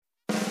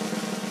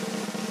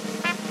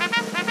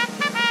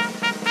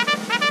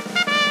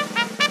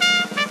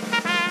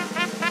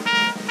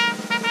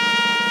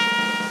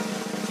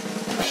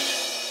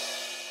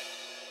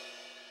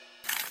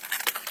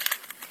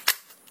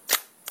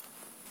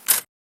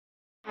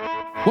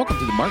Welcome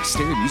to the Mark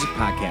Stary Music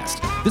Podcast.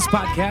 This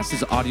podcast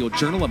is an audio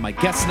journal of my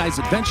guests and I's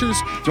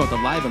adventures throughout the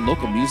live and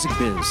local music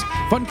biz.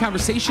 Fun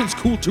conversations,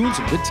 cool tunes,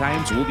 and good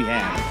times will be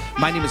had.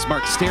 My name is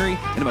Mark Stary,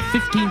 and I'm a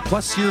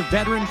 15-plus year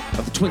veteran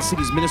of the Twin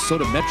Cities,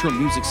 Minnesota metro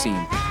music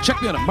scene.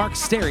 Check me out at Mark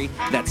Stary,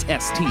 that's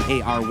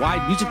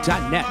S-T-A-R-Y,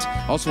 music.net.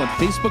 Also on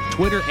Facebook,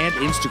 Twitter, and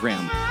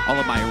Instagram. All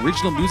of my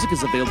original music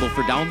is available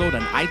for download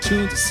on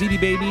iTunes, CD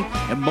Baby,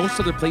 and most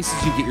other places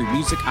you get your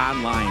music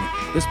online.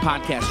 This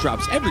podcast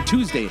drops every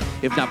Tuesday,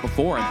 if not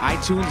before, on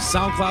iTunes,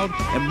 SoundCloud,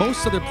 and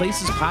most other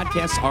places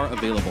podcasts are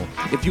available.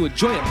 If you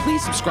enjoy it,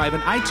 please subscribe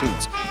on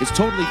iTunes. It's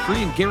totally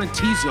free and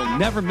guarantees you'll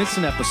never miss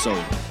an episode.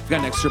 If you've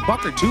got an extra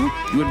buck or two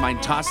you wouldn't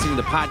mind tossing in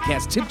the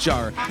podcast tip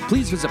jar,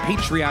 please visit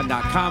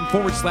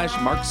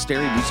patreon.com/Mark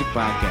Stary Music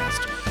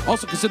Podcast.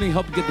 Also considering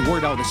helping get the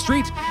word out on the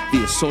street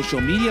via social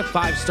media,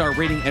 5-star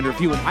rating and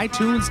review in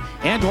iTunes,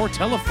 and or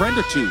tell a friend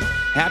or two.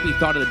 Happy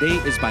Thought of the Day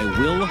is by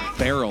Will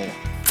Ferrell.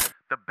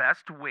 The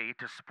best way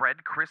to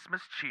spread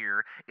Christmas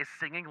cheer is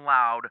singing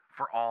loud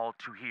for all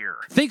to hear.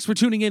 Thanks for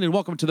tuning in and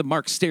welcome to the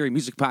Mark Stary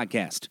Music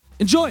Podcast.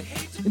 Enjoy!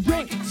 Enjoy!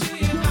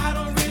 I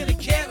don't really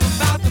care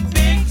about the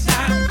big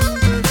time.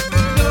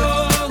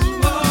 No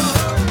more.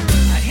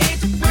 I hate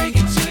to break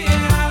it to you,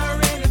 I don't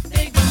really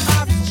think my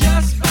life is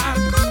just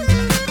fine.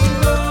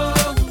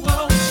 No,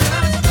 just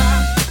fine.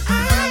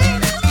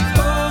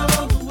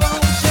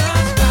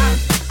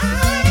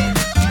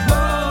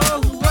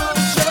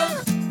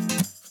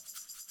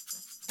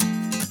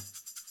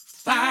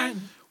 Just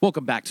fine.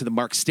 Welcome back to the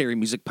Mark Stary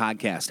Music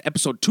Podcast,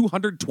 episode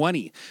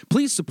 220.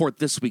 Please support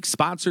this week's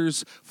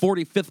sponsors,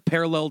 45th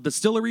Parallel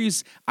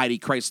Distilleries, ID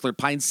Chrysler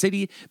Pine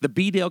City, the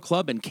B-Dale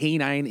Club, and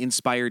Canine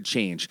Inspired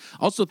Change.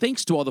 Also,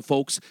 thanks to all the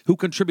folks who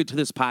contribute to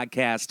this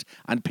podcast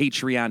on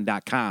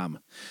patreon.com.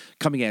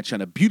 Coming at you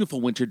on a beautiful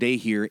winter day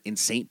here in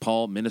St.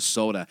 Paul,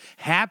 Minnesota.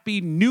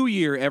 Happy New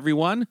Year,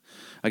 everyone.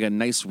 I got a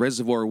nice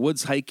Reservoir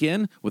Woods hike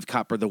in with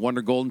Copper the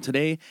Wonder Golden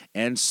today,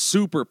 and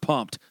super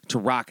pumped to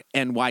rock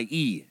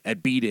NYE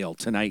at B-Dale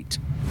tonight.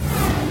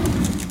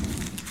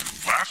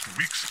 Last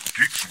week's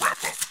Geeks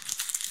Wrap-Up.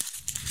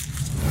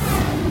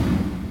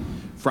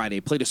 Friday,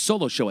 played a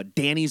solo show at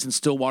Danny's in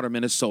Stillwater,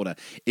 Minnesota.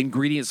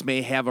 Ingredients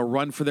may have a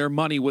run for their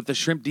money with the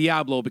Shrimp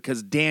Diablo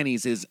because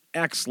Danny's is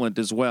excellent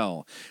as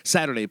well.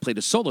 Saturday, played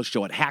a solo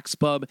show at Hack's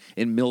Pub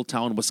in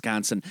Milltown,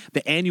 Wisconsin.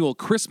 The annual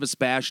Christmas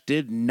Bash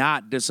did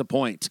not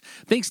disappoint.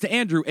 Thanks to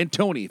Andrew and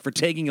Tony for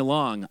tagging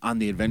along on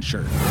the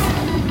adventure.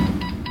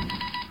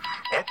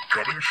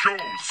 Upcoming shows.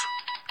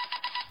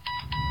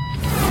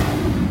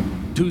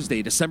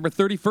 Tuesday, December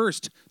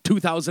 31st,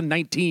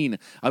 2019.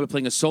 I'll be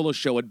playing a solo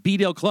show at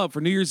B-Dale Club for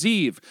New Year's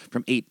Eve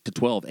from 8 to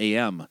 12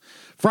 a.m.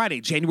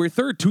 Friday, January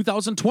 3rd,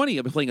 2020,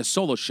 I'll be playing a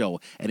solo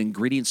show at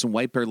Ingredients in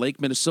White Bear Lake,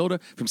 Minnesota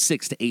from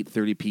 6 to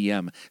 8:30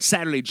 p.m.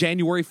 Saturday,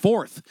 January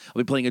 4th,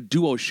 I'll be playing a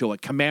duo show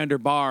at Commander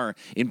Bar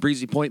in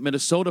Breezy Point,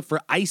 Minnesota for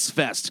Ice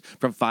Fest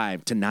from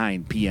 5 to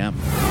 9 p.m.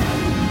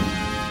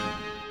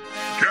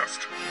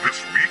 Guest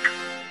this week.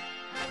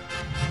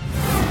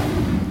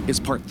 Is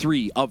part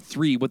 3 of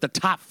 3 with the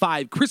top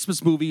 5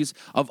 Christmas movies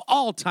of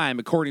all time,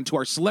 according to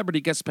our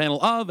celebrity guest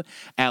panel of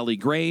Allie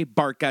Gray,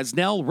 Bart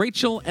Gosnell,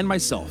 Rachel, and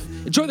myself.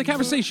 Enjoy the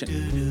conversation.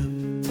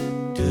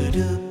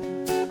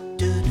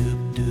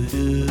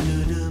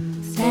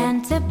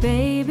 Santa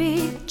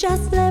baby,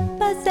 just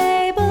slip a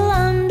sable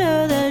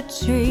under the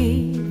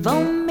tree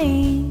for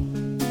me.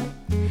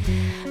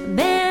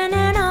 Been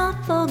an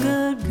awful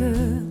good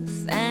girl,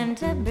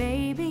 Santa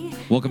baby.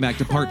 Welcome back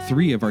to part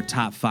 3 of our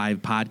top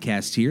 5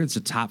 podcast here. It's the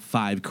top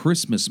 5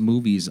 Christmas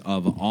movies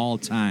of all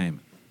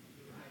time.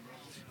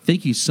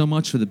 Thank you so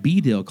much for the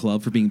B-Dale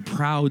Club for being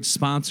proud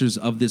sponsors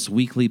of this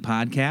weekly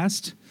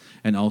podcast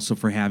and also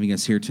for having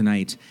us here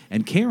tonight.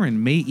 And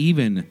Karen may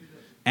even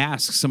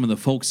ask some of the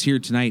folks here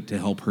tonight to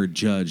help her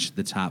judge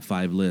the top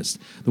 5 list.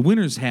 The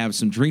winners have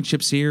some drink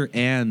chips here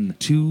and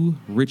 2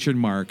 Richard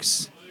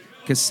Marx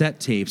cassette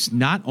tapes.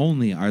 Not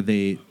only are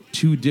they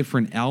 2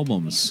 different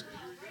albums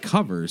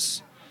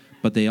covers,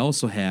 but they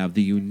also have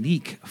the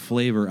unique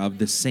flavor of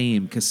the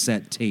same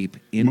cassette tape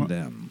in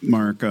them.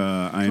 Mark,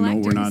 I know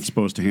we're not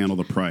supposed to handle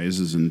the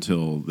prizes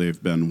until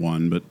they've been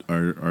won, but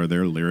are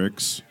there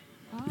lyrics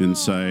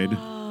inside?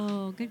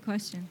 Oh, good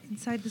question.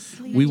 Inside the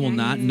sleeve. We will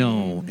not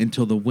know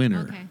until the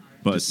winner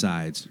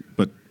decides.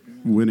 But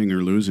winning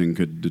or losing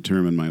could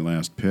determine my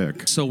last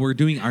pick. So we're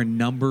doing our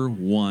number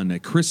 1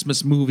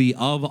 Christmas movie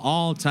of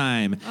all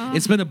time.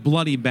 It's been a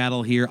bloody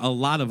battle here, a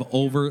lot of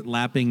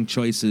overlapping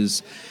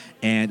choices,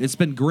 and it's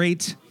been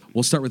great.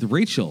 We'll start with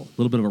Rachel. A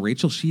little bit of a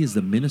Rachel. She is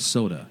the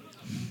Minnesota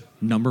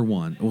number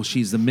 1. Well,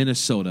 she's the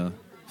Minnesota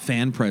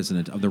fan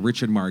president of the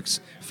Richard Marx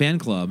fan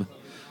club.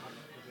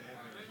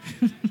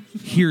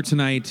 Here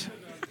tonight.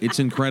 It's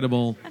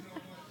incredible.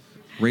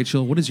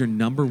 Rachel, what is your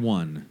number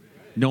 1?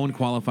 No one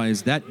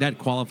qualifies. That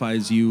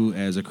qualifies you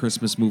as a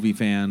Christmas movie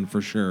fan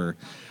for sure.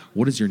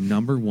 What is your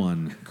number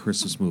 1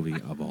 Christmas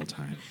movie of all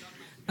time?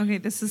 Okay,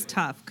 this is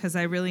tough because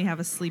I really have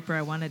a sleeper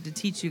I wanted to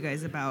teach you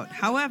guys about.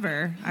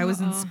 However, I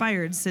was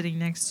inspired sitting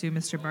next to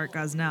Mr. Bart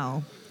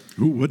Gosnell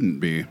Who wouldn't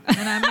be?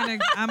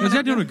 And I'm Is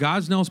that doing gonna a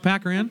Gosnell's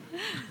Pack Ran?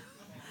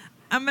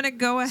 I'm gonna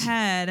go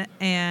ahead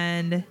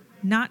and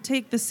not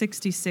take the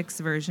 '66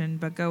 version,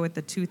 but go with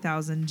the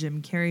 2000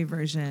 Jim Carrey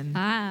version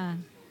Ah.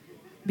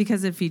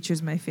 because it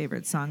features my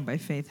favorite song by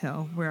Faith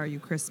Hill, "Where Are You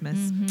Christmas?"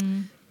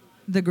 Mm-hmm.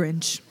 The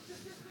Grinch.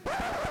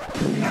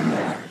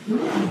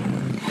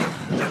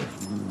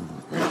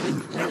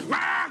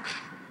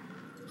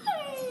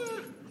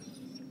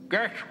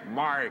 Get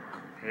my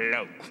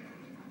cloak.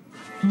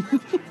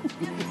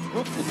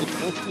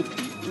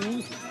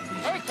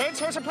 Hey, kids,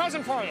 here's a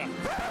present for you.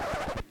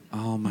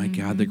 Oh my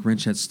God, The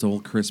Grinch That Stole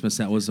Christmas.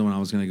 That was the one I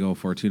was going to go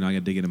for too. Now I got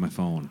to dig it in my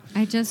phone.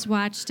 I just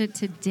watched it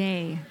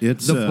today.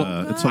 It's The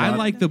a I lot-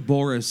 like the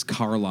Boris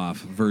Karloff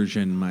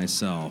version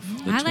myself.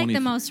 I like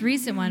the most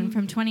recent one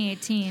from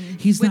 2018.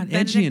 He's With not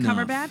edgy Benedict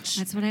enough. Cumberbatch.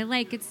 That's what I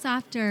like. It's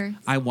softer.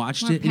 I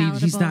watched More it, and he's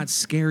palatable. not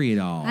scary at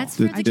all. That's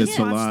for the It's kids.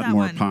 a Watch lot that more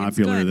one. It's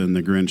popular good. than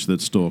The Grinch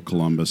That Stole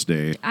Columbus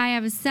Day. I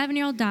have a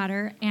 7-year-old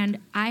daughter, and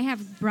I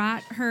have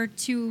brought her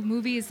to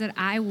movies that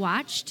I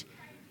watched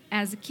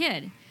as a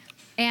kid.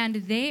 And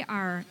they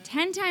are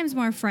 10 times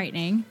more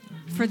frightening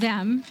for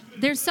them.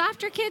 They're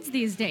softer kids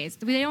these days.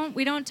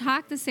 We don't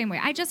talk the same way.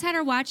 I just had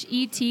her watch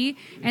E.T.,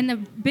 and the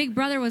big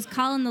brother was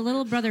calling the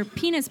little brother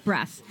penis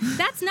breath.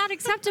 That's not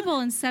acceptable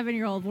in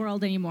 7-year-old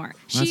world anymore.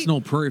 That's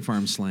no Prairie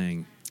Farm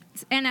slang.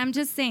 And I'm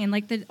just saying,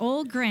 like, the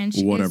old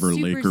Grinch Whatever, is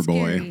super Laker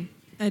boy. scary.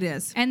 It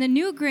is. And the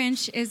new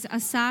Grinch is a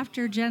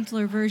softer,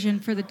 gentler version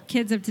for the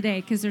kids of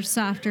today because they're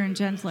softer and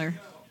gentler.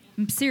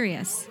 I'm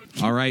serious.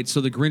 All right,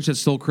 so The Grinch That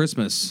Stole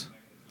Christmas.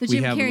 The We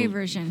Jim have a Carrey little-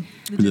 version.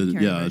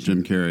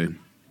 Jim Carrey.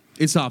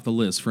 It's off the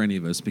list for any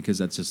of us because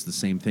that's just the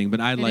same thing. But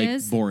I like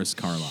is? Boris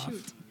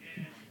Karloff.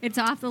 It's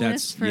off the That's-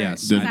 list for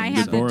yes. because Did, I did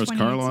have the Boris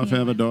Karloff 2018.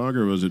 have a dog,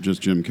 or was it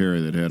just Jim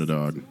Carrey that had a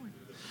dog?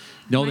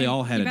 No, they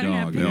all had You a better dog.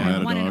 have They all the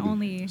had a one and dog.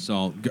 only.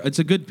 So it's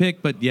a good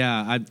pick, but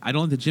yeah, I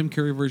don't like the Jim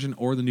Carrey version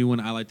or the new one.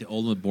 I like the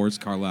old one with Boris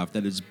Karloff.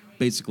 That is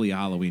basically a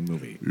Halloween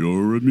movie.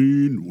 You're a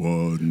mean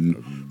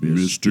one,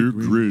 Mr.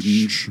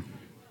 Grinch.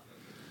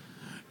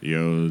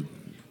 Your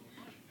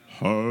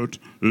heart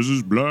is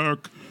as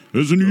black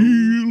as an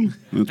eel.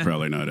 That's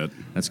probably not it.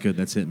 That's good.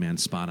 That's it, man.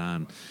 Spot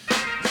on.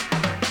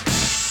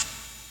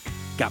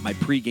 Got my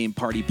pregame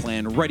party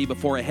plan ready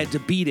before I head to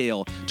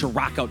B-Dale to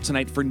rock out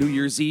tonight for New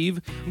Year's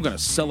Eve. I'm going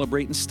to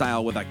celebrate in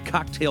style with a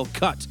cocktail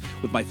cut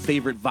with my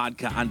favorite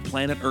vodka on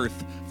planet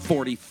Earth,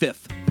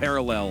 45th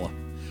Parallel.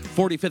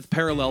 45th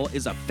Parallel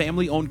is a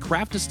family-owned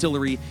craft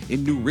distillery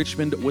in New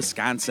Richmond,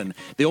 Wisconsin.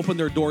 They opened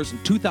their doors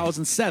in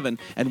 2007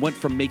 and went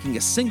from making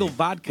a single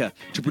vodka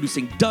to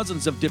producing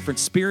dozens of different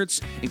spirits,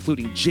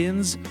 including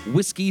gins,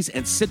 whiskeys,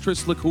 and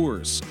citrus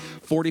liqueurs.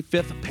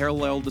 45th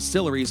Parallel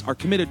distilleries are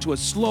committed to a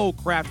slow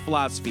craft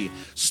philosophy,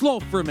 slow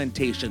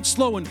fermentation,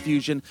 slow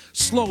infusion,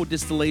 slow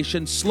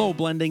distillation, slow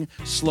blending,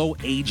 slow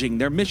aging.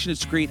 Their mission is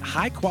to create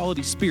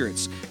high-quality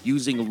spirits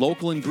using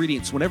local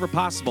ingredients whenever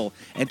possible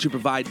and to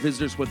provide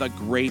visitors with a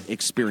great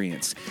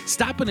experience.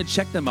 Stop in and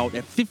check them out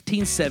at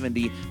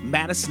 1570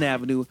 Madison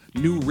Avenue,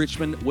 New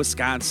Richmond,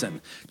 Wisconsin.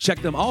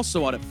 Check them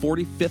also out at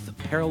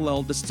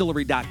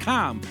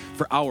 45thParallelDistillery.com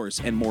for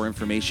hours and more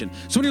information.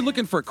 So when you're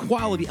looking for a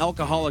quality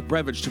alcoholic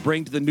beverage to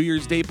bring to the New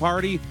Year's Day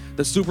party,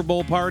 the Super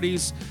Bowl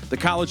parties, the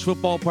college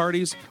football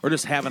parties, or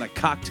just having a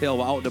cocktail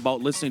while out and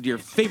about listening to your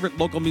favorite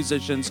local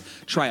musicians,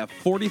 try a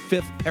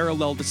 45th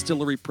Parallel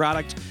Distillery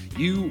product.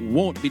 You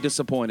won't be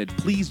disappointed.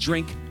 Please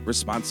drink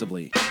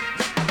responsibly.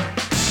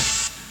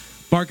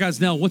 Bart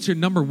Gosnell, what's your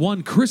number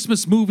one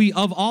Christmas movie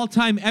of all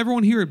time?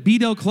 Everyone here at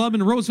B-Dale Club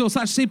in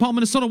Roseville/St. Paul,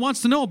 Minnesota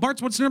wants to know.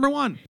 Bart, what's your number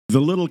one? The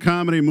little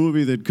comedy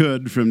movie that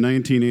could from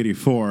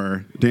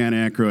 1984, Dan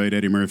Aykroyd,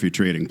 Eddie Murphy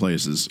trading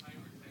places.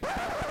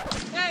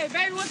 Hey,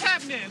 baby, what's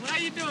happening? How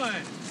you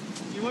doing?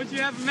 Once you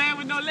have a man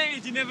with no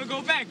legs, you never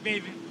go back,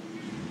 baby.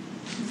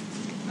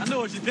 I know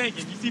what you're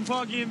thinking. You see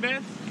Porgy and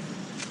Bess?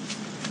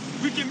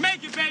 We can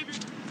make it, baby.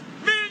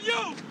 Me and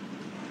you.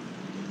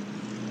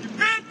 You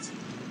bitch.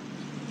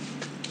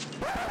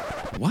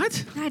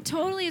 What? That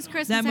totally is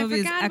Christmas. That movie I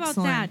is forgot about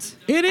excellent.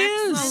 that. It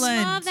is.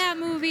 Excellent. I love that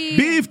movie.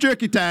 Beef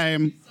jerky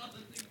time.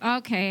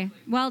 Okay,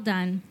 well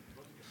done.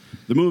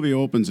 The movie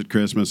opens at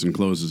Christmas and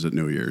closes at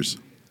New Year's,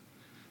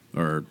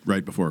 or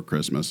right before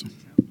Christmas.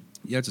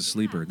 Yeah, it's a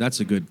sleeper. That's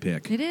a good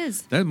pick. It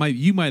is.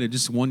 You might have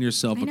just won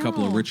yourself I a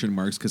couple of know. Richard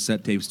Marx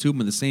cassette tapes. Two of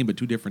them are the same, but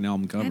two different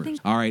album covers. think-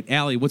 All right,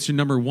 Allie, what's your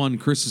number one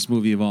Christmas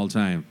movie of all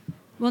time?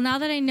 Well, now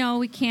that I know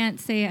we can't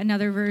say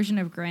another version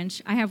of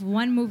Grinch, I have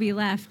one movie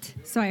left,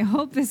 so I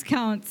hope this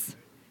counts.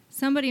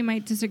 Somebody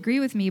might disagree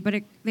with me, but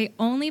they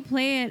only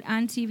play it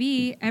on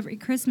TV every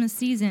Christmas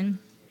season,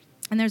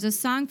 and there's a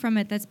song from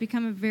it that's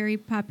become a very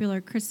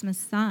popular Christmas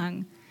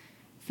song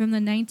from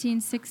the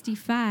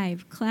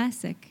 1965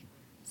 classic,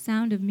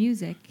 Sound of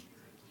Music.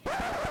 The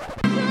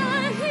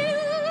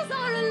hills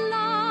are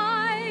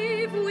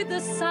alive with the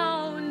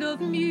sound of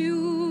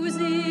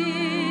music,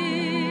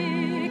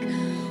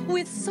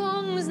 with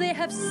songs they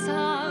have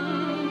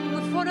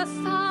sung for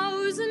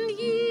 1,000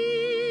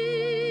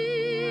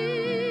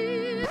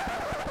 years.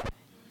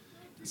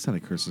 It's not a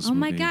Christmas Oh movie.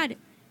 my God.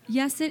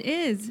 Yes, it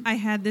is. I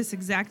had this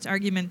exact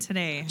argument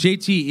today.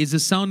 JT, is The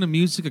Sound of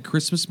Music a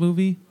Christmas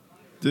movie?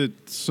 The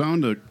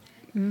Sound of...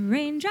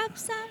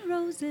 Raindrops on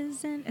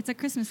roses, and it's a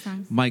Christmas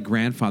song. My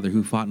grandfather,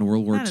 who fought in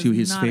World War That II, is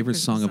his not a favorite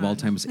Christmas song of all song.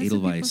 time was That's what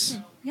people Edelweiss.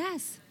 say.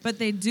 Yes. But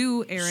they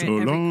do air it So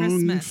every long,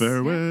 Christmas.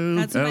 farewell,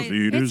 That's why- auf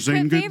Wiedersehen,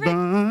 It's my favorite-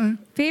 goodbye.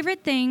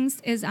 Favorite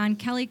Things is on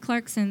Kelly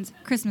Clarkson's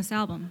Christmas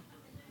album.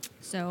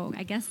 So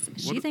I guess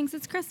she What- thinks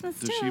it's Christmas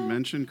Does too. she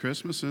mention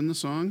Christmas in the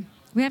song?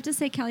 We have to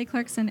say Kelly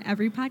Clarkson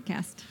every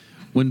podcast.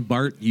 When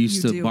Bart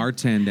used You to do.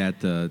 bartend at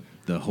the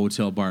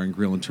hotel bar and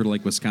grill in Turtle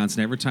Lake,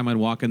 Wisconsin, every time I'd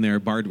walk in there,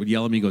 Bart would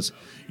yell at me, he goes,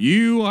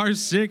 "You are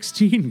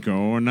 16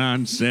 going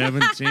on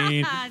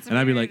 17." And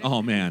I'd be like,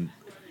 "Oh, man."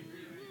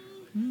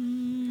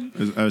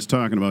 I was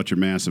talking about your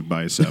massive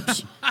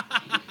biceps.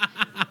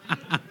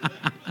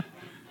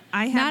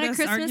 I had Not a this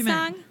Christmas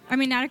argument. song? I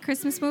mean, not a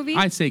Christmas movie?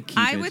 I say keep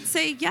I it. would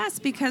say yes,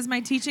 because my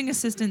teaching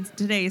assistant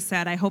today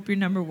said, I hope your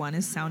number one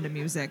is Sound of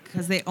Music,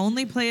 because they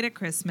only play it at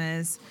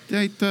Christmas.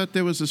 I thought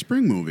there was a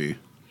spring movie.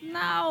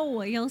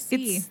 No, you'll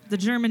see. It's the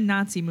German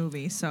Nazi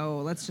movie,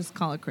 so let's just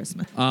call it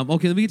Christmas.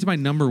 Okay, let me get to my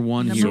number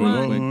one Number here. So real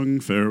one. quick. long,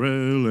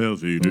 farewell,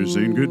 auf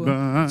Wiedersehen, Ooh.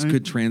 goodbye. It's a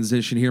good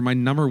transition here. My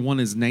number one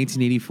is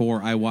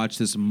 1984. I watched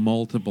this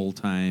multiple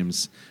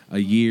times a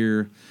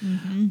year.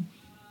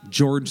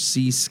 George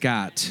C.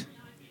 Scott.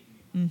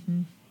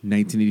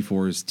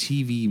 1984's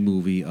TV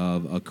movie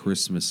of A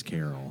Christmas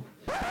Carol.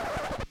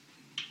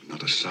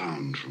 Not a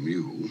sound from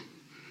you,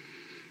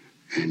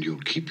 and you'll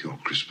keep your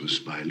Christmas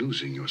by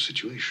losing your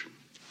situation.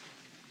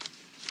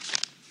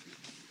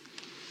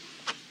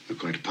 You're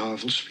quite a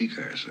powerful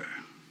speaker, sir.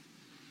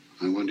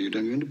 I wonder you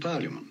don't go into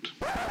Parliament.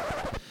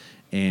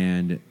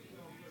 And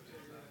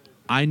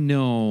I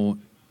know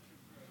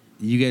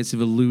you guys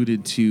have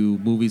alluded to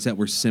movies that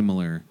were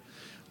similar,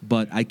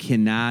 but I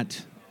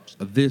cannot.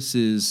 This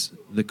is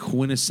the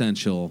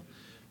quintessential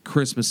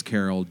Christmas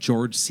Carol.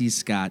 George C.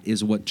 Scott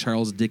is what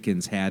Charles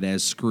Dickens had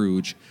as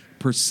Scrooge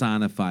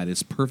personified.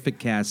 It's perfect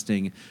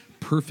casting,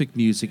 perfect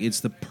music.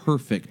 It's the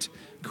perfect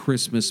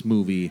Christmas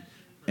movie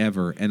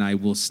ever, and I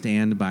will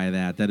stand by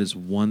that. That is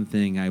one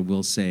thing I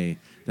will say.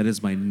 That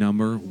is my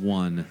number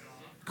one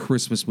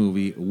Christmas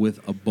movie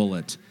with a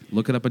bullet.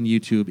 Look it up on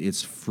YouTube.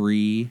 It's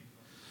free.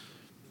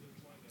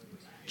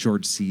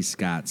 George C.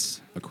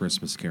 Scott's A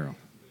Christmas Carol.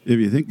 If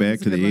you think back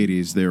That's to a the good one.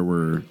 80s, there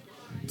were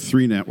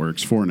 4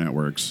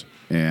 networks.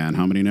 And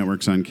how many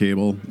networks on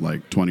cable?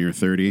 Like 20 or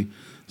 30.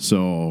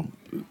 So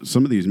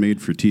some of these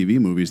made-for-TV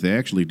movies, they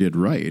actually did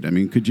right. I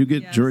mean, could you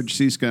get Yes. George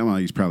C. Scott? Well,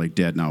 he's probably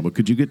dead now. But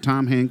could you get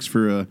Tom Hanks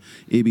for a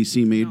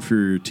ABC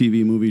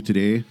made-for-TV movie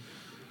today?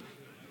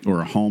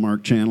 Or a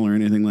Hallmark Channel or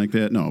anything like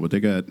that? No, but they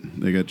got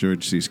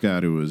George C.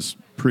 Scott, who was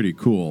pretty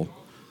cool.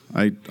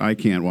 I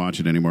can't watch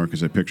it anymore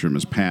because I picture him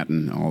as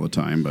Patton all the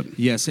time. But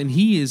Yes, and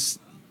he's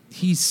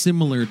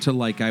similar to,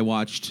 like, I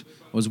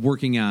was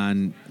working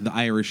on The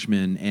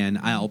Irishman, and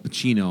Al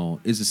Pacino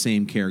is the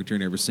same character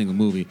in every single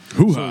movie.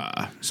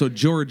 Hoo-ha. So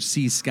George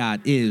C.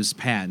 Scott is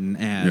Patton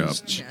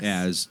as Yep.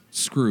 as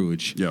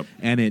Scrooge. Yep.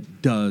 And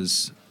it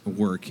does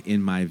work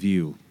in my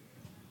view.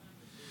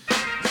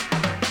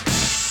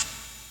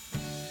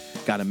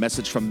 Got a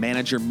message from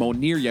manager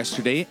Monier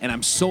yesterday, and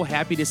I'm so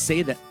happy to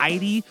say that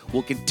ID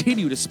will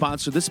continue to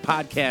sponsor this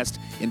podcast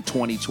in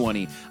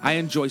 2020. I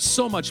enjoy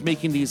so much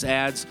making these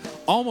ads,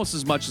 almost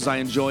as much as I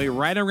enjoy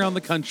riding around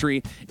the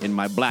country in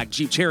my black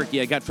Jeep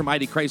Cherokee I got from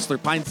ID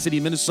Chrysler, Pine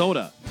City,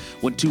 Minnesota.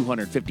 When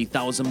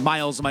 250,000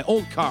 miles of my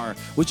old car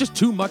was just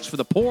too much for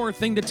the poor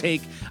thing to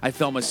take, I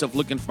found myself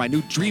looking for my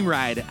new dream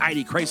ride at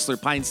ID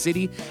Chrysler, Pine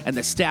City, and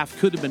the staff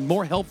could have been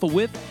more helpful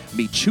with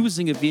me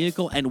choosing a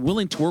vehicle and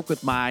willing to work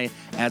with my,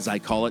 as I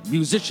call it,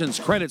 musician's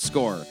credit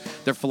score.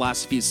 Their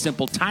philosophy is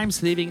simple: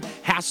 time-saving,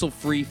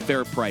 hassle-free,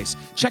 fair price.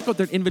 Check out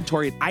their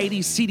inventory at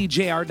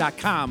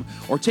idcdjr.com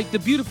or take the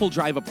beautiful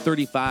drive up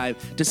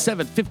 35 to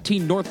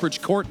 715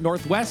 Northbridge Court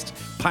Northwest,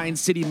 Pine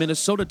City,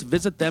 Minnesota to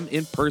visit them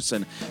in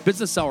person.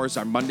 Business hours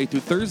are Monday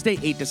through Thursday,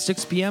 8 to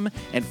 6 p.m.,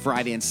 and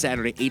Friday and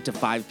Saturday, 8 to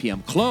 5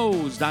 p.m.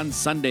 Closed on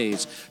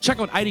Sundays. Check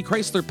out ID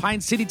Chrysler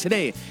Pine City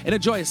today and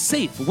enjoy a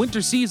safe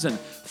winter season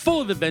full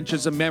of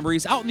adventures and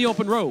memories out in the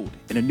open road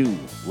in a new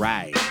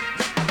ride.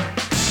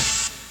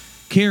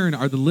 Karen,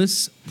 are the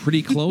lists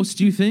pretty close,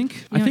 do you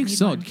think? I don't think need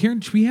so. one. Karen,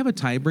 should we have a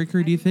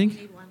tiebreaker, do you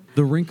think?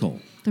 The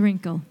wrinkle The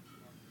Wrinkle.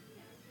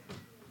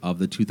 of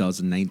the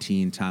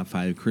 2019 top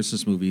 5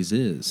 Christmas movies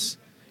is,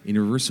 in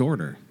reverse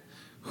order,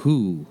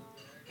 who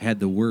had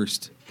the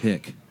worst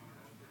pick?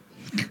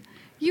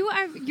 You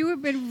have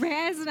been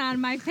razzing on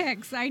my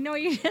picks. I know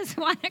you just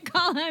want to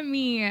call on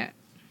me.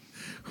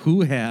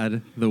 Who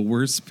had the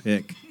worst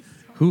pick?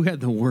 Who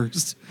had the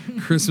worst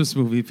Christmas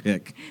movie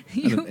pick?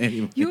 out of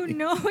anybody? You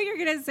know you're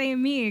going to say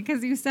me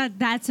because you said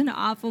that's an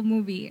awful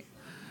movie.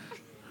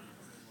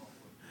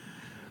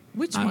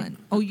 Which one?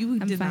 Oh, you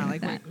I'm did fine not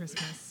with like White that.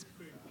 Christmas.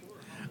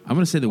 I'm going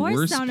to say the Or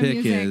worst Sound of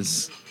pick Music.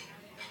 is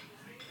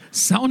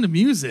Sound of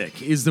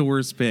Music is the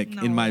worst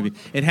pick in my view.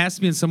 It has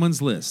to be in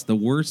someone's list. The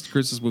worst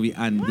Christmas movie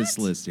on this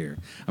list here.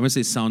 I'm going to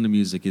say Sound of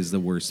Music is the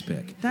worst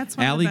pick. That's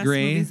one of Allie the best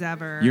Gray, movies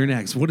ever. You're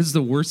next. What is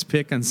the worst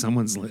pick on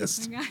someone's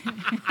list?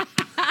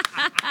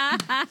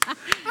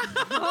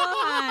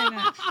 Hold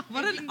on.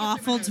 What an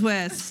awful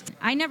twist.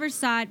 I never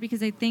saw it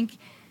because I think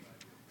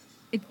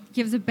it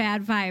gives a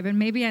bad vibe, and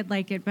maybe I'd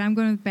like it, but I'm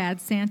going with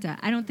Bad Santa.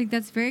 I don't think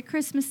that's very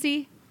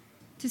Christmassy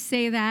to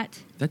say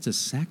that. That's a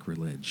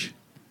sacrilege.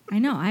 I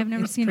know. I've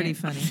never seen Pretty it.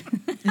 funny.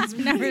 I've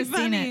never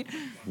seen it.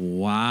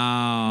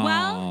 Wow.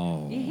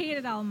 Well, you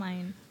hated all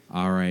mine.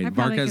 All right. I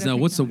probably Marquez, could've now,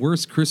 picked what's the one.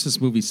 worst Christmas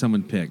movie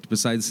someone picked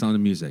besides Sound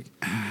of Music?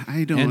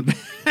 I don't.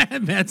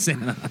 And Bad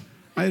Santa.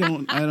 I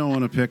don't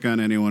want to pick on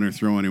anyone or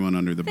throw anyone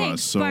under the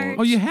Thanks, bus. So, Bart.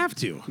 Oh, you have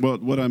to. well,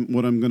 what I'm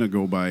going to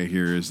go by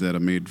here is that a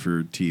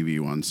made-for-TV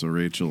one. So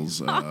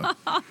Rachel's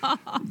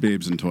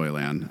Babes in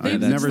Toyland. I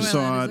Babes in never Toyland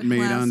saw is it a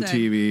made on classic.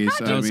 TV.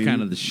 So, That was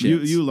kind of the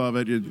shits. You love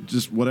it.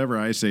 Just whatever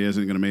I say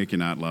isn't going to make you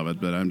not love it.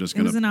 But I'm just It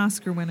going was to. an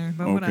Oscar winner,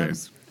 but what Okay.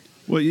 else?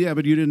 Well, yeah,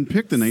 but you didn't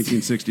pick the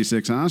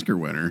 1966 Oscar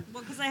winner.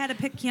 Well, because I had to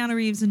pick Keanu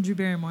Reeves and Drew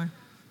Barrymore.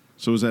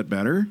 So is that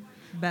better?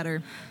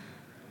 Better.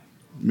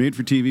 Made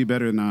for TV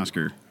better than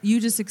Oscar.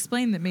 You just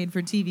explained that Made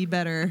for TV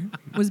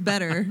was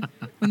better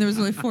when there was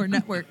only 4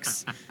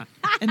 networks.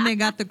 And they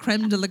got the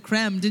creme de la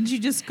creme. Didn't you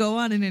just go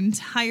on an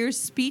entire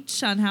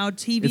speech on how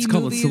TV It's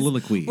called a movies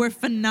soliloquy. were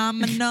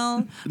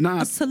phenomenal?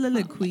 Not a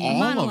soliloquy.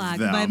 all of Monologue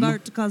them. By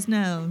Bart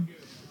Cosnell.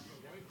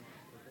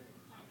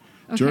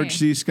 Okay. George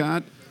C.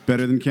 Scott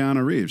better than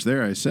Keanu Reeves.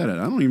 There, I said it.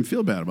 I don't even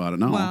feel bad about it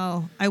now.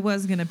 Well, I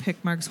was going to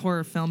pick Mark's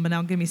horror film, but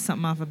now give me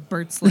something off of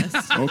Bert's list.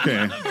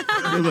 Okay.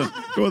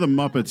 Go with the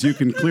Muppets. You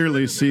can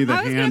clearly see the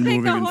I was hand gonna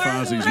pick moving the in horror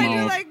Fozzie's one. I do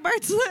mouth. like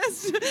Bart's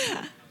list.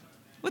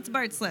 What's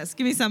Bart's list?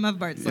 Give me some of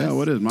Bart's list. Yeah,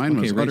 what is mine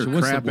Okay, was utter Rachel,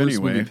 what's crap the worst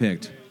anyway. movie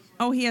picked?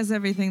 Oh, he has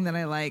everything that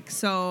I like.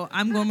 So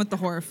I'm going with the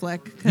horror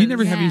flick. You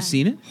never have Yeah. you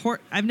seen it?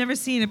 I've never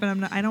seen it,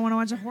 but I don't want to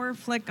watch a horror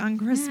flick on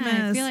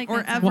Christmas feel like or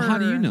that's- ever. Well, how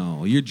do you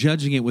know? You're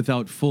judging it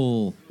without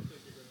full.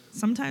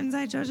 Sometimes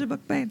I judge a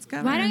book by its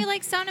cover. Why don't you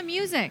like Sound of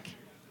Music?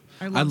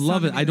 I love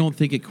Sound it. of I don't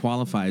think it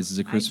qualifies as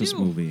a Christmas do.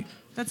 movie.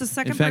 That's the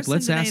second In fact, person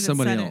let's today ask that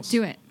somebody said else.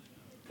 Do it.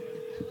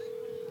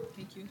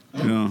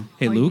 Yeah.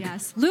 Hey, Oh, Luke.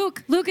 Yes.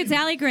 Luke, it's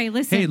Allie Gray.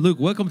 Listen. Hey, Luke.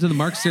 Welcome to the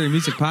Mark Sterry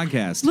Music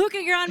Podcast. Luke,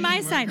 you're on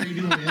my side.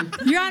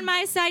 You're on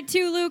my side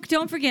too, Luke.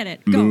 Don't forget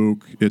it. Go.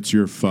 Luke, it's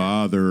your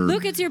father.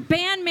 Luke, it's your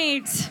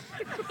bandmate.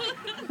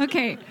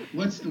 Okay.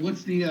 What's the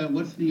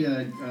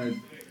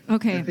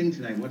Okay. thing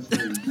tonight? What's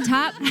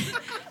the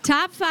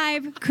Top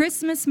 5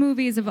 Christmas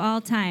movies of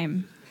all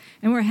time,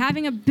 and we're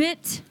having a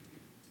bit.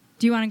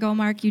 Do you want to go,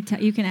 Mark? You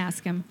can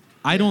ask him.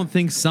 I don't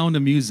think Sound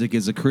of Music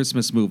is a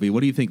Christmas movie. What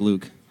do you think,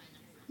 Luke?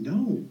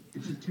 No,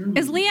 it's a terrible.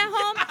 Is Leah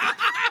home?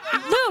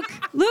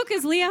 Luke,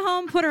 is Leah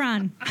home? Put her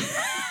on. God,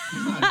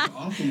 it's an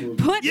awful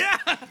movie.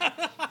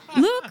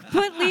 Luke,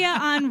 put Leah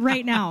on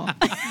right now.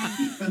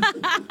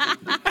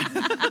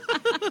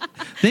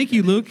 Thank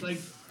you, Luke. It's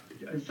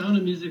like Sound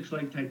of Music's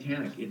like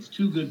Titanic. It's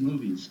 2 good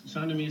movies.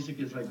 Sound of Music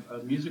is like a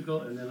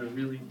musical and then a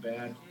really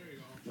bad,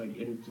 like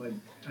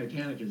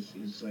Titanic is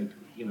like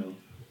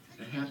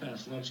a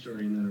half-assed love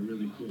story and then a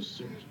really cool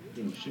ship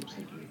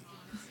sinking.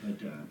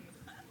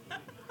 But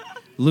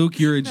Luke,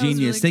 you're a That was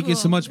genius. really Thank you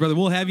so cool. much, brother.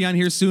 We'll have you on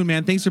here soon,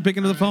 man. Thanks for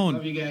picking up the phone.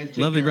 love you guys. Take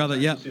Lovely, care. brother.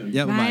 Talk Yep. to you soon.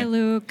 Yep. Bye, Bye.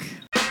 Luke.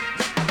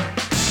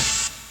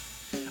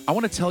 I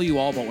want to tell you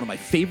all about one of my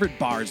favorite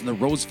bars in the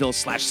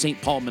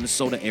Roseville/St. Paul,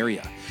 Minnesota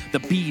area. The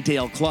B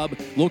Dale Club,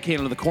 located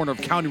on the corner of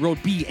County Road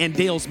B and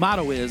Dale's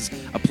motto is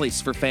a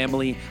place for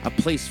family, a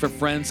place for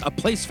friends, a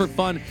place for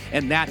fun,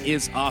 and that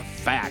is a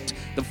fact.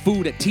 The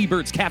food at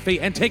T-Bird's Cafe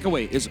and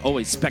Takeaway is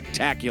always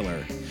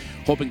spectacular.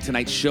 Hoping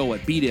tonight's show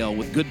at B-Dale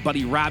with good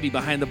buddy Robbie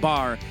behind the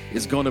bar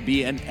is going to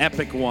be an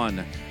epic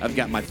one. I've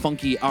got my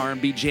funky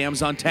R&B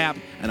jams on tap,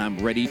 and I'm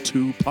ready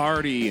to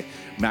party.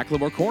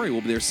 Macklemore Corey will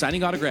be there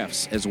signing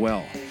autographs as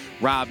well.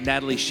 Rob,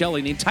 Natalie,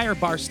 Shelley, and the entire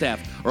bar staff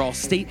are all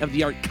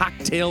state-of-the-art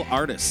cocktail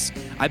artists.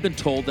 I've been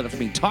told that after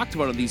being talked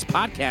about on these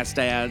podcast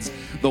ads,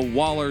 the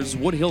Waller's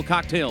Woodhill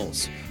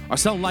cocktails are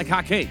selling like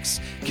hotcakes.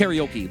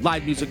 Karaoke,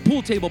 live music,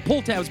 pool table,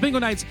 pull tabs, bingo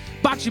nights,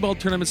 bocce ball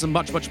tournaments, and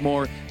much, much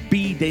more.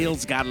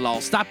 B-Dale's got it all.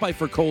 Stop by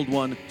for a cold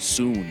one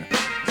soon.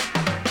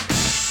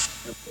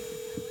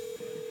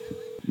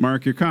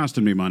 Mark, you're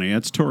costing me money.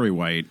 That's Tori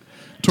White.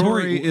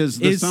 Tori, is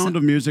The is- Sound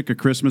of Music a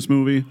Christmas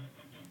movie?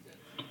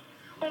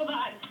 Hold on.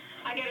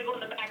 I gotta go in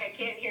the back. I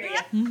can't hear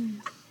you.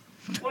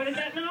 What is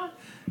that now?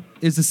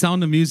 Is The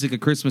Sound of Music a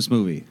Christmas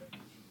movie?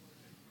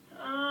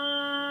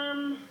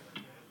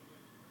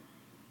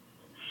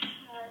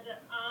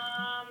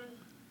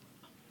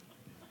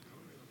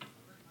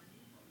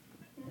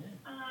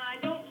 I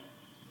don't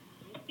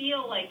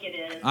feel like it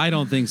is. I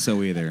don't think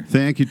so either.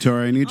 Thank you,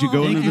 Tori. I need you to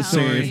go Thank into you, the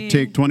safe, Tori.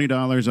 take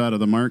 $20 out of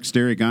the Mark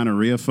Sterry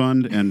Gonorrhea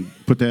Fund, and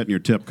put that in your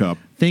tip cup.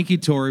 Thank you,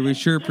 Tori. We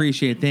sure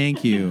appreciate it.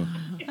 Thank you.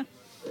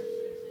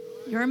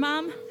 Your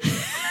mom?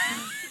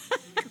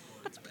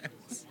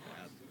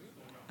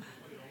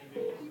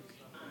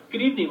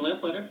 Good evening,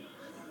 Lamplighter.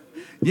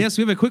 Yes,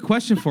 we have a quick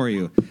question for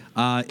you.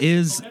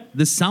 Is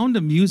The Sound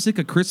of Music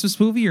a Christmas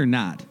movie or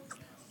not?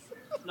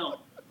 No.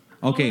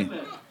 Okay.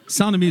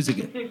 Sound of Music.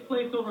 It takes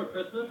place over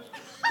Christmas.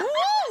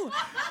 Woo!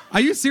 Are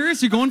you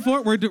serious? You're going for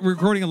it? We're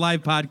recording a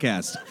live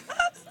podcast.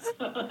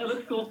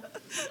 That's cool.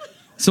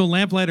 So,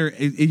 Lamplighter,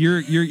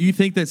 you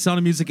think that Sound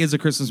of Music is a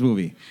Christmas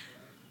movie?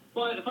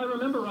 Well, if I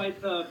remember right,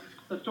 the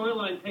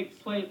storyline takes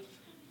place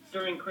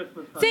during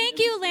Christmas time. Thank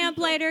you,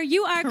 Lamplighter.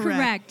 You are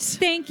correct.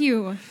 Thank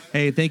you.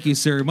 Hey, thank you,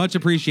 sir. Much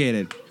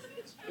appreciated.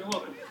 You're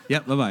welcome.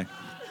 Yep, bye-bye.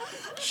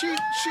 She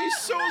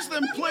sews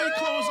them play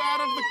clothes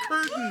out of the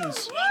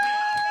curtains.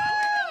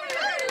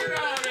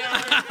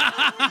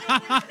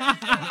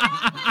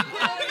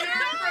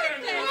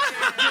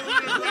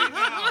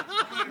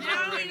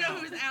 Now we know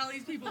who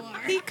Allie's people are.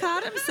 He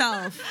caught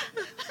himself.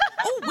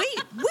 Oh,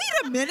 wait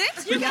a minute.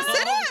 Yes,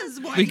 it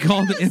is. We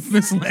called the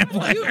infamous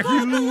Lamplighter. You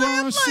called the You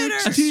are Lamplighter.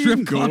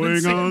 16,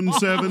 going on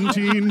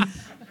 17.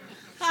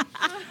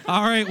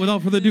 All right,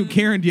 without further ado,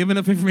 Karen, do you have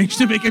enough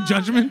information to make a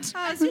judgment?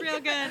 Oh, it's real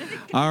good.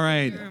 All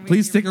right,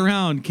 please stick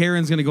around.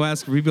 Karen's going to go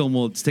ask for rebuild, and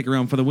we'll stick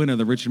around for the winner of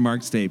the Richard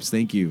Marks tapes.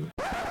 Thank you.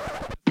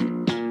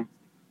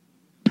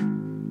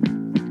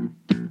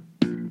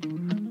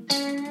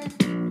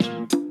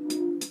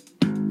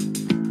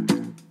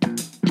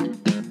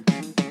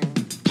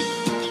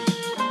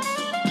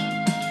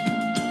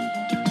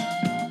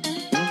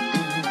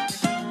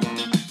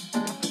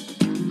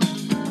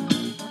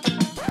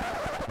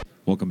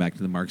 Welcome back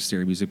to the Mark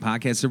Stereo Music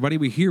Podcast. Everybody,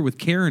 we're here with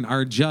Karen,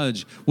 our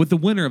judge, with the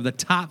winner of the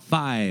top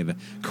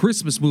 5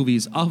 Christmas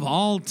movies of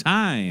all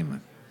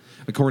time.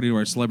 According to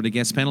our celebrity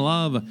guest panel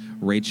of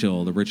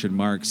Rachel, the Richard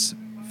Marks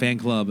Fan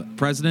Club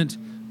President,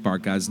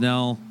 Bart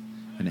Gosnell,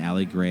 and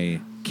Allie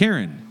Gray.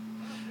 Karen,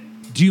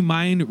 do you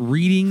mind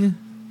reading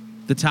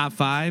the top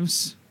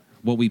 5s,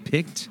 what we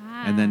picked,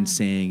 and then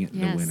saying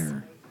the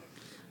winner?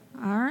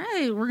 All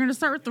right, we're going to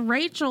start with the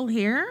Rachel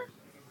here.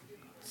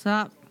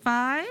 Top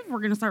 5. We're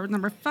going to start with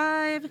number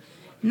 5,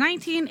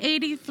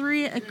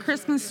 1983, A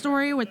Christmas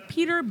Story with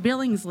Peter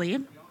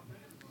Billingsley.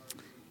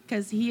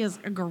 Because he is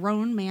a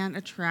grown man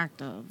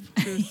attractive.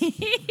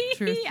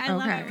 Truth. I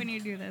love it when you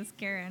do this,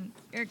 Karen.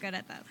 You're good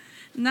at that.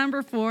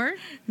 Number 4,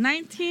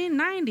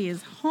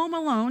 1990s, Home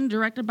Alone,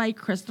 directed by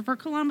Christopher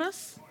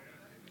Columbus.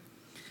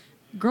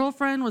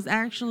 Girlfriend was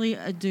actually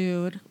a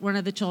dude, one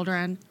of the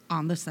children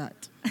on the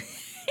set.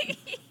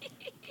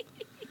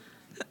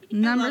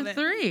 Number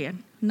 3,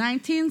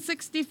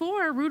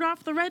 1964,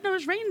 Rudolph the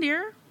Red-Nosed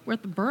Reindeer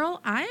with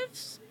Burl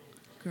Ives.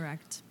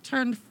 Correct.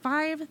 Turned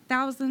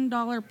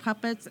 $5,000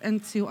 puppets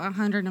into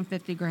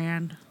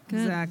 $150,000. Good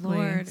Exactly.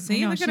 Lord. See,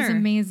 I know, look at she's her.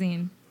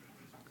 amazing.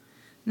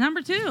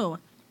 Number 2,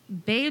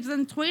 Babes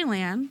in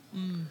Toyland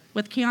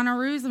with Keanu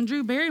Reeves and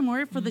Drew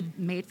Barrymore for the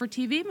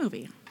made-for-TV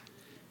movie.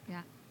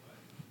 Yeah.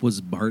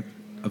 Was Bart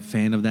a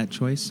fan of that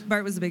choice?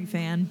 Bart was a big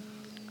fan.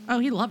 Oh,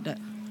 he loved it.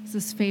 It's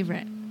his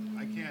favorite.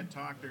 I can't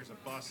talk. There's a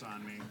bus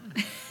on me.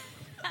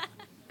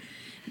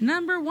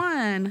 Number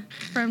 1,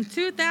 from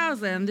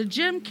 2000, the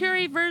Jim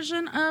Carrey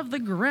version of The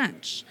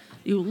Grinch.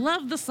 You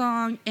love the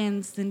song,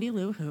 and Cindy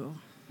Lou Who.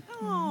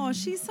 Oh,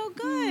 she's so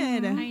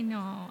good. I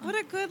know. What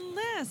a good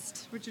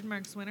list. Richard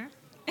Marks winner.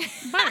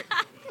 Bart.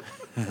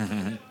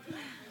 Drum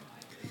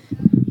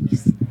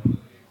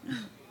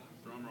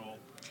roll.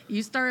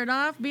 You started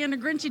off being a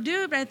Grinchy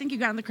dude, but I think you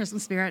got in the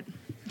Christmas spirit.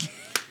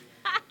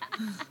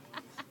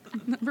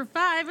 Number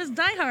 5 is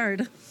Die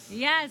Hard.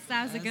 Yes,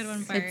 that was a good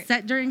one, Bart. It's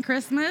set during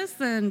Christmas,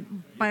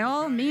 and by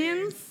all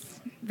means,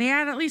 they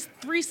had at least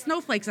 3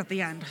 snowflakes at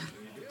the end.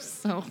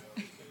 So,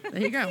 there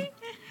you go.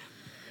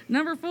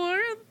 Number 4,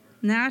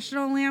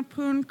 National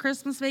Lampoon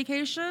Christmas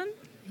Vacation.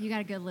 You got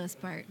a good list,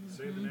 Bart.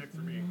 Save the neck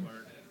for me,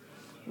 Clark.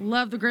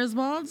 Love the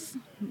Griswolds.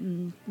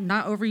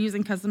 Not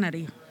overusing Cousin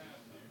Eddie.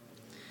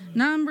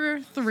 Number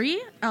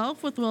 3,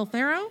 Elf with Will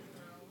Ferrell.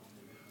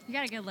 You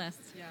got a good list.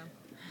 Yeah.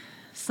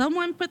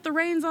 Someone put the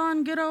reins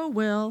on good old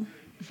Will.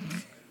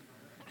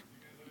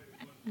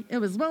 It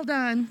was well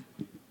done.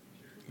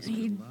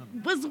 He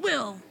was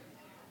Will.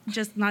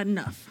 Just not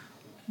enough.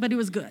 But he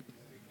was good.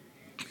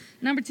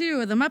 Number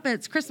 2, The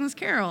Muppets Christmas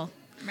Carol.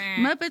 Meh.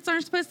 Muppets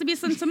aren't supposed to be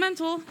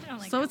sentimental,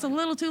 so it's a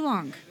little too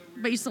long.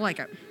 But you still like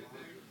it.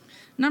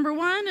 Number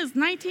 1 is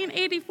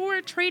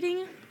 1984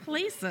 Trading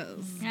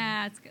Places.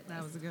 Yeah, that's good.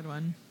 That was a good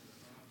one.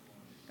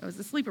 It was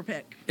a sleeper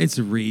pick. It's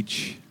a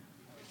reach.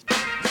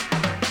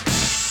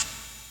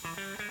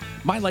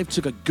 My life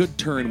took a good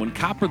turn when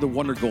Copper the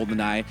Wonder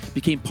Goldeneye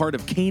became part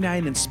of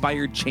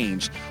Canine-inspired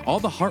change. All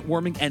the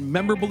heartwarming and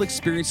memorable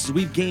experiences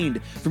we've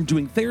gained from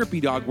doing therapy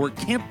dog work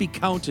can't be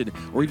counted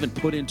or even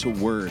put into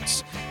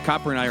words.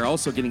 Copper and I are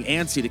also getting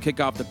antsy to kick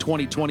off the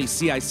 2020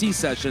 CIC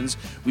sessions.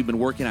 We've been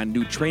working on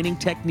new training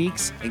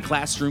techniques and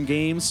classroom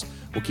games.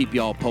 We'll keep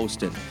you all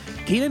posted.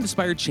 Canine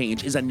Inspired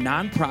Change is a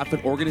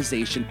nonprofit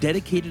organization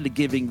dedicated to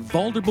giving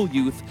vulnerable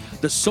youth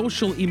the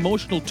social,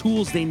 emotional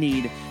tools they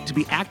need to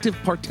be active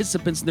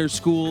participants in their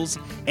schools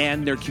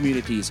and their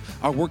communities.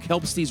 Our work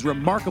helps these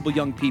remarkable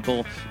young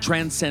people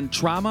transcend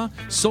trauma,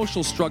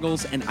 social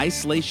struggles, and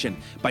isolation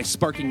by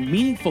sparking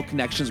meaningful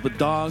connections with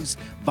dogs,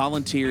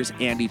 volunteers,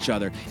 and each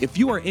other. If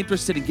you are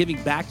interested in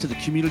giving back to the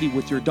community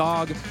with your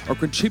dog or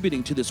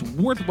contributing to this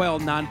worthwhile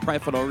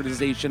nonprofit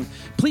organization,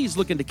 please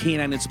look into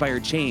Canine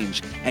Inspired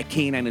Change at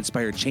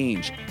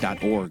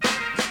canineinspiredchange.org.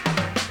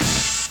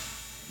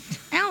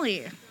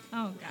 Allie.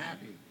 Oh, God.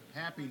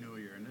 Happy New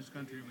Year. In this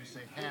country, we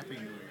say Happy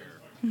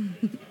New Year.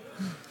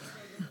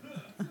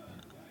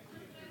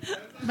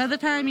 By the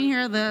time you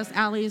hear this,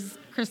 Allie's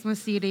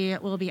Christmas CD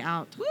will be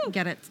out.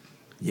 Get it.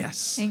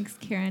 Yes. Thanks,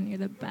 Karen. You're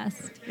the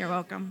best. You're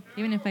welcome.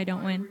 Even if I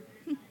don't win.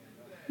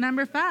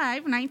 Number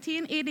 5,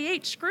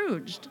 1988,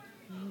 Scrooged.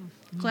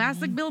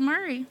 Classic Bill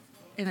Murray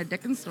in A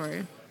Dickens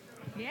Story.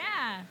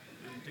 Yeah.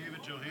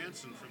 David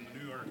Johansen from the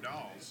New York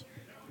Dolls.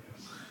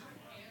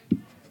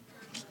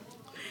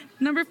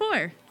 Number 4,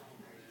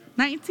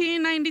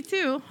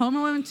 1992, Home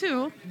Alone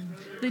 2,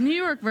 the New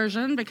York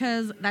version,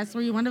 because that's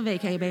where you want to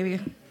vacay, baby.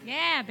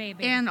 Yeah,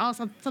 baby. And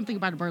also something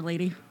about a bird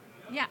lady.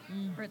 Yeah.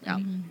 Bird Yeah.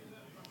 lady.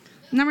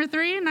 Number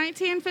 3,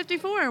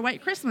 1954,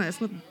 White Christmas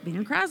with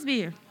Bing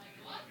Crosby.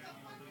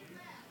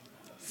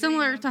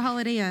 Similar to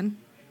Holiday Inn.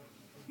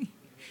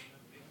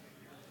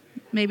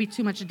 Maybe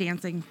too much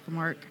dancing from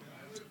work.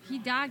 He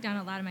dogged on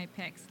a lot of my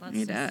picks. Let's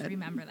He just did.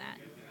 remember that.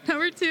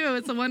 Number 2,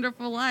 It's a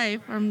Wonderful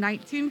Life from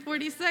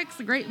 1946.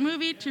 A great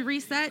movie to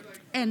reset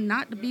and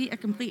not to be a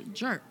complete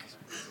jerk.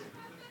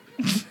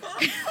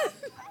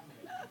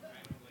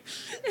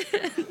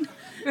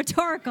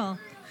 Rhetorical.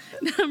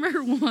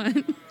 Number 1,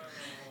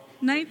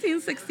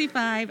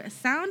 1965,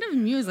 Sound of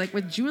Music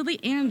with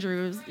Julie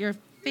Andrews, your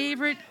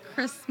favorite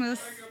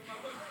Christmas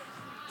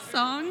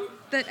song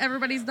that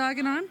everybody's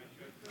dogging on.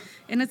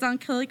 And it's on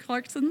Kelly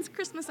Clarkson's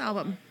Christmas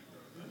album.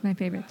 My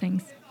favorite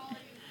things.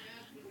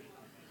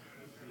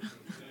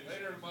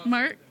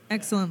 Mark?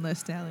 Excellent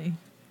list, Allie.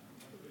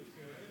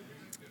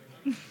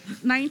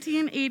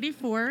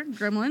 1984,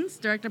 Gremlins,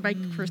 directed by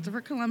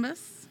Christopher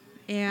Columbus.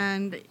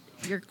 And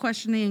you're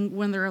questioning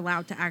when they're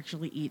allowed to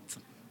actually eat.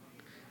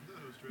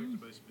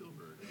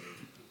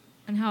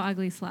 And how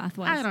ugly Sloth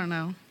was. I don't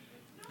know.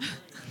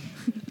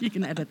 You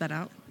can edit that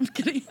out. I'm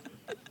kidding.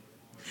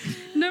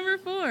 Number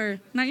 4,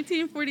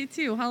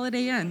 1942,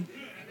 Holiday Inn.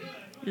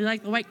 You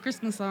like the White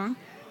Christmas song?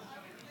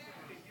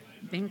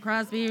 Bing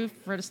Crosby,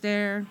 Fred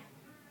Astaire.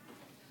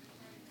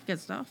 Good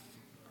stuff.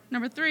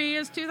 Number 3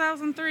 is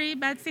 2003,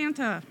 Bad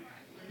Santa.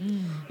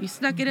 You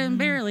snuck it in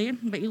barely,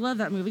 but you love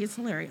that movie. It's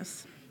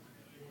hilarious.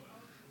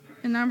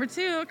 And number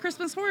 2, A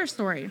Christmas Horror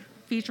Story,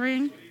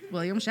 featuring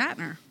William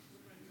Shatner.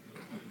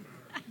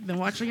 Been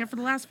watching it for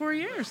the last 4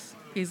 years.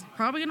 He's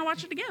probably going to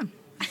watch it again.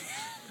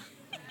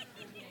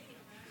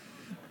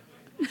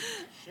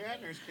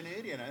 Shatner's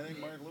Canadian. I think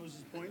Mark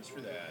loses points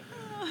for that.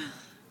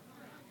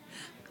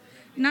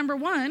 Number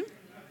 1,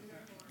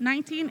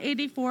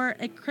 1984,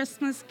 A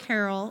Christmas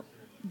Carol,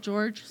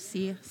 George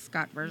C.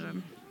 Scott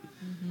version.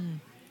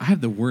 I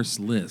have the worst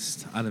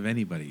list out of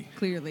anybody.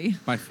 Clearly.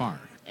 By far.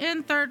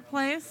 In third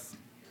place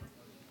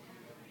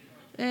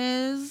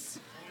is,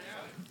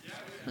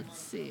 let's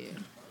see,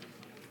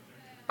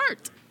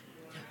 Bart.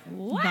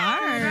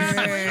 Bart.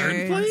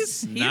 Third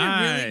place? He had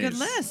a really good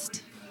Nice.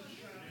 list.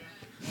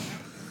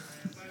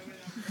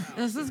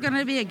 This is going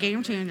to be a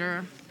game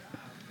changer.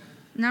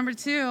 Number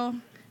 2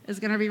 is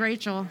going to be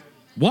Rachel.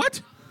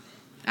 What?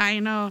 I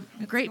know.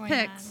 What's Great going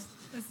picks. on?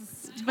 This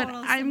is But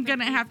total I'm going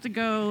to sympathy. have to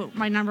go.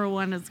 My number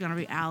 1 is going to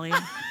be Allie.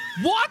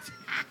 What?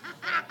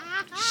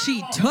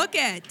 She took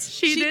it.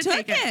 She did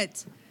took take it.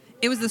 it.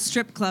 It was the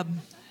strip club.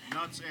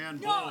 Nuts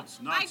and bolts.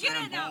 I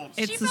get it now.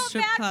 It's she the felt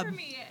strip bad club. for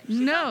me.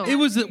 No. It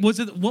was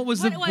what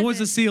was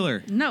the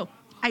sealer? No.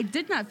 I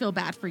did not feel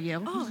bad for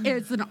you.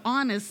 It's an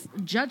honest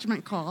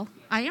judgment call.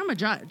 I am a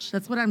judge.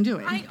 That's what I'm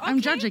doing. I'm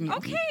judging you.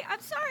 Okay, I'm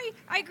sorry.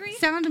 I agree.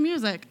 Sound of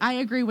Music. I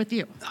agree with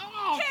you.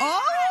 Oh!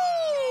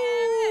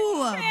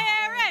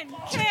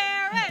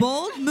 Karen.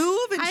 Bold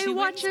move, and I she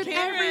watch wins it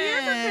every year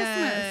for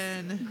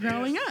Karen. Christmas.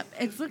 Growing up,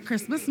 it's a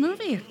Christmas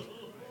movie.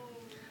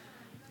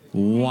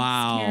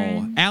 Wow.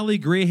 Karen. Allie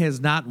Gray has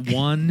not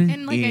won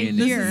In like a in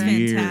year. This is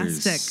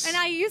years. fantastic. And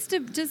I used to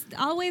just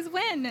always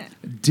win.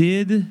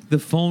 Did the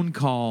phone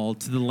call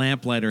to the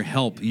lamplighter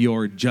help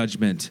your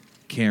judgment,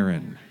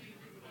 Karen?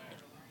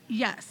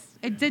 Yes,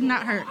 it did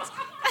not hurt.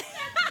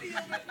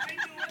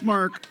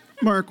 Mark,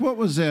 what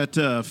was that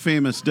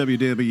famous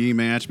WWE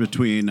match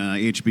between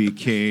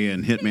HBK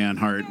and Hitman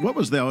Hart? What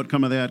was the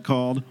outcome of that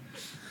called?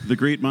 The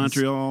Great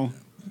Montreal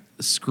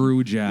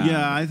Screw job.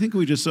 Yeah, I think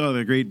we just saw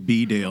the Great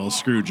B-Dale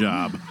screw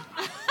job.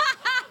 I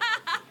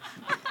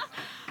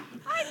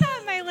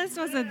thought my list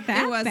wasn't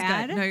that It was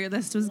bad. good. No, your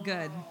list was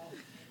good.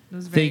 It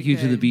was very Thank you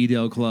to the good.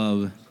 B-Dale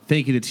Club.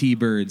 Thank you to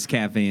T-Birds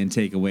Cafe and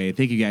Takeaway.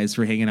 Thank you guys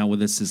for hanging out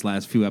with us this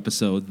last few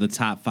episodes, the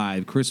top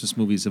 5 Christmas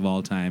movies of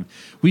all time.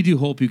 We do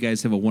hope you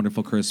guys have a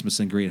wonderful Christmas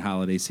and great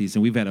holiday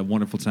season. We've had a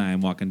wonderful time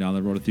walking down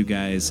the road with you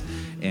guys,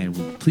 and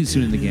please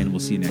tune in again. We'll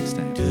see you next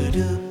time.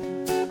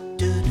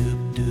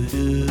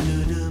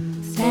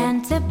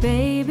 Santa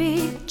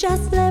baby,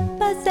 just slip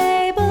a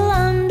sable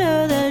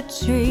under the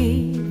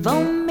tree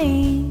for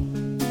me.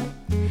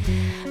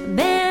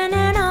 Been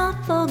an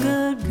awful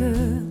good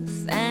girl,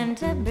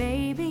 Santa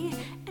baby,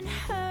 and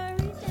hurry.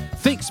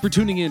 Thanks for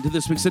tuning in to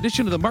this week's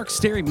edition of the Mark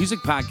Stary Music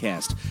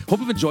Podcast. Hope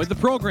you've enjoyed the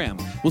program.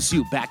 We'll see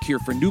you back here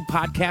for a new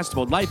podcast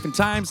about life and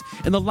times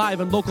in the live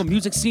and local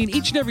music scene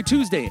each and every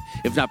Tuesday,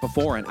 if not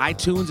before, on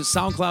iTunes,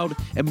 SoundCloud,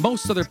 and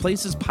most other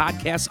places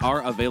podcasts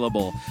are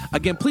available.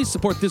 Again, please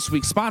support this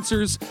week's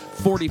sponsors,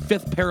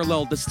 45th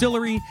Parallel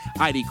Distillery,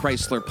 ID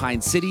Chrysler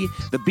Pine City,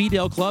 the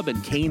B-Dale Club,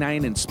 and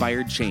Canine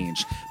Inspired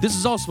Change. This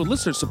is also a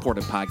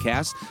listener-supported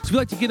podcast, so if you'd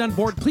like to get on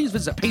board, please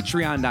visit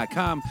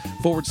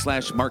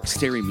patreon.com/Mark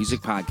Stary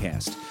Music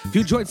Podcast. If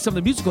you enjoyed some of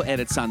the musical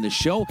edits on this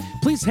show,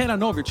 please head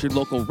on over to your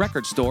local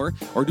record store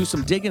or do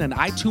some digging on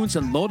iTunes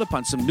and load up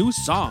on some new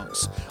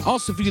songs.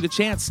 Also, if you get a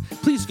chance,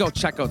 please go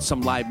check out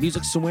some live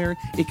music somewhere.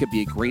 It could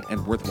be a great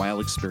and worthwhile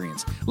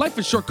experience. Life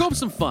is short. Go have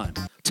some fun.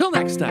 Till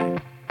next time.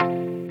 I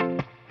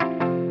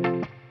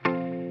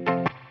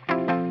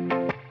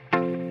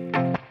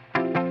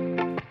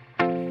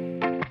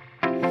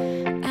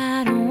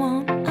don't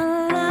want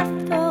a lot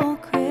for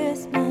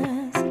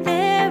Christmas.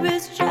 There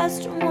is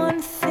just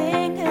one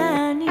thing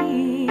I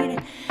need.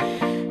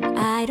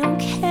 I don't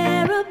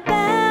care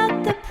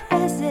about the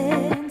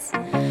presents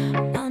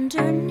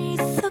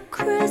underneath the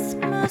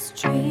Christmas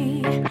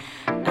tree.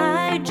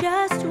 I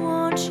just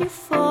want you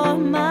for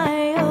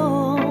my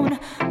own,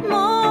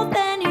 more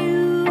than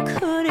you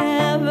could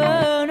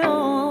ever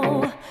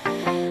know.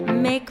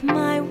 Make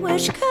my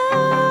wish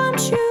come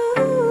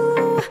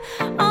true.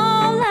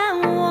 All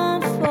I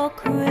want for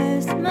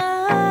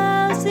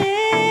Christmas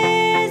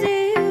is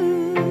you.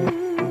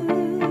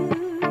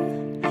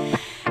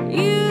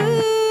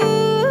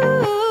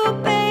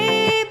 You,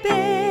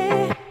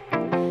 baby.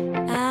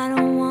 I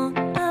don't want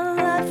a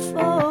lot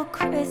for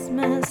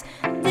Christmas.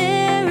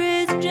 There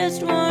is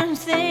just one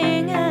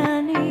thing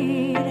I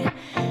need.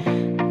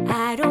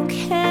 I don't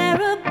care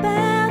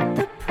about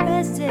the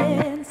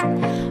presents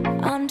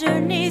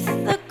underneath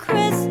the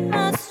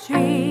Christmas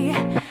tree.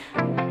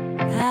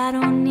 I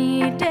don't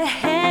need to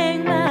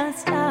hang my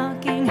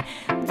stocking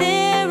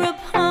there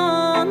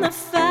upon the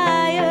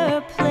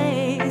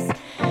fireplace.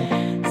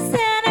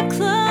 Santa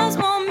Claus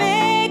won't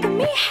make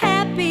me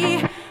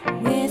happy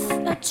with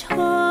a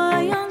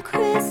toy on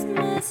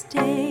Christmas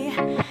Day.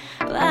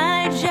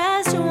 I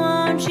just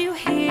want you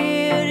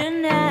here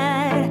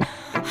tonight,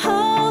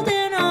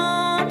 holding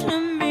on to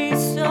me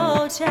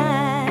so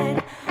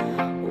tight.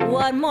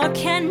 What more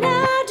can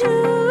I do?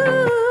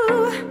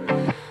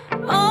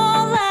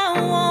 All I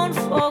want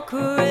for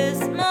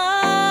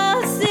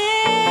Christmas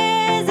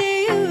is you.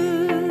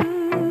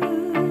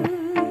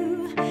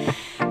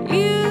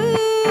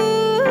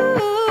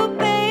 You,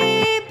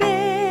 baby.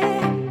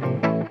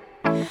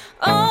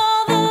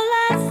 All the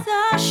lights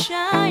are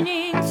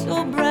shining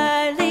so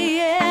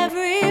brightly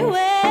everywhere,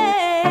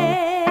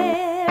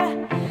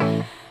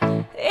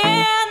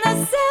 and the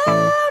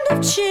sound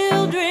of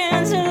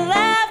children's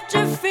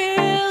laughter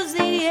fills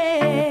the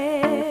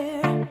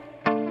air,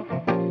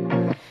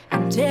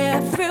 and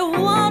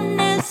everyone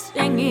is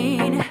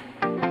singing.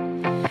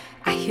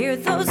 I hear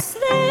those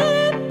sleigh